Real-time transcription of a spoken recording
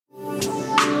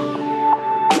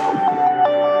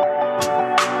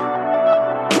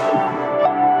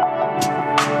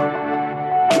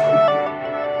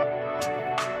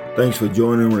Thanks for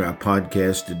joining with our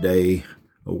podcast today,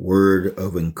 A Word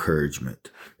of Encouragement.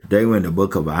 Today we're in the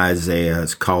book of Isaiah.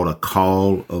 It's called A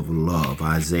Call of Love,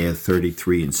 Isaiah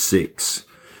 33:6.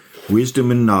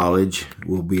 Wisdom and knowledge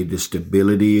will be the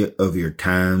stability of your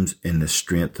times and the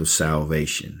strength of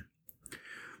salvation.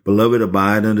 Beloved,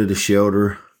 abide under the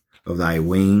shelter of thy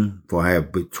wing, for I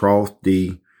have betrothed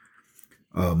thee.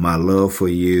 My love for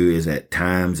you is at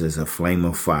times as a flame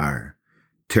of fire.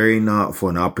 Tarry not for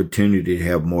an opportunity to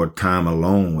have more time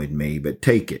alone with me, but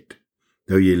take it.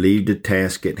 Though you leave the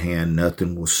task at hand,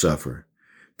 nothing will suffer.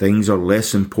 Things are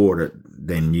less important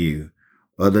than you.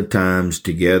 Other times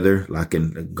together, like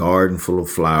in a garden full of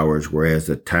flowers, whereas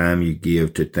the time you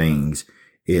give to things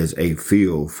is a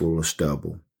field full of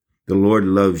stubble. The Lord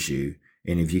loves you,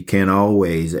 and if you can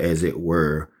always, as it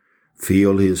were,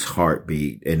 feel his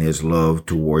heartbeat and his love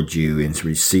towards you and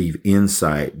receive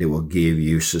insight that will give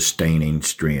you sustaining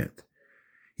strength.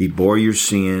 He bore your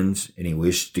sins and he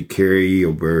wishes to carry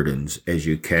your burdens as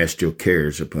you cast your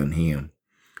cares upon him.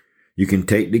 You can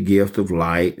take the gift of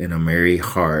light and a merry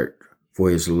heart, for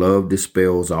his love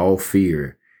dispels all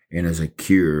fear and is a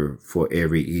cure for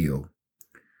every ill.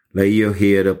 Lay your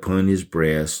head upon his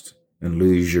breast and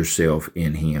lose yourself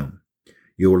in him.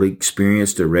 You will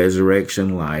experience the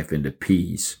resurrection life and the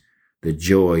peace. The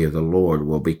joy of the Lord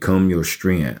will become your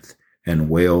strength, and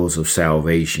wells of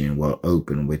salvation will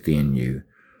open within you.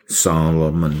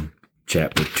 Solomon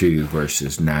chapter 2,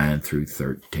 verses 9 through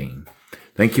 13.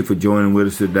 Thank you for joining with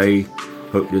us today.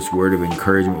 Hope this word of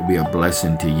encouragement will be a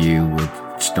blessing to you with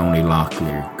Stoney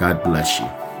Locklear. God bless you.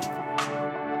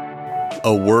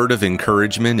 A Word of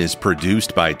Encouragement is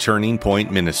produced by Turning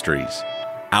Point Ministries.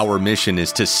 Our mission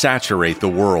is to saturate the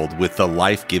world with the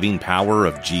life-giving power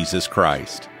of Jesus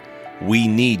Christ. We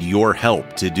need your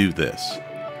help to do this.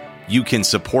 You can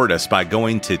support us by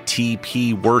going to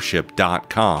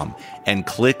tpworship.com and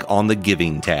click on the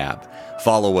Giving tab.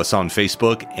 Follow us on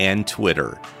Facebook and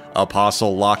Twitter.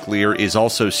 Apostle Locklear is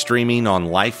also streaming on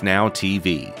Life Now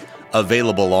TV,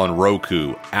 available on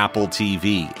Roku, Apple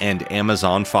TV, and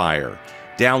Amazon Fire.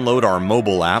 Download our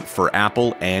mobile app for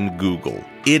Apple and Google.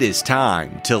 It is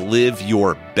time to live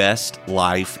your best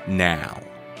life now.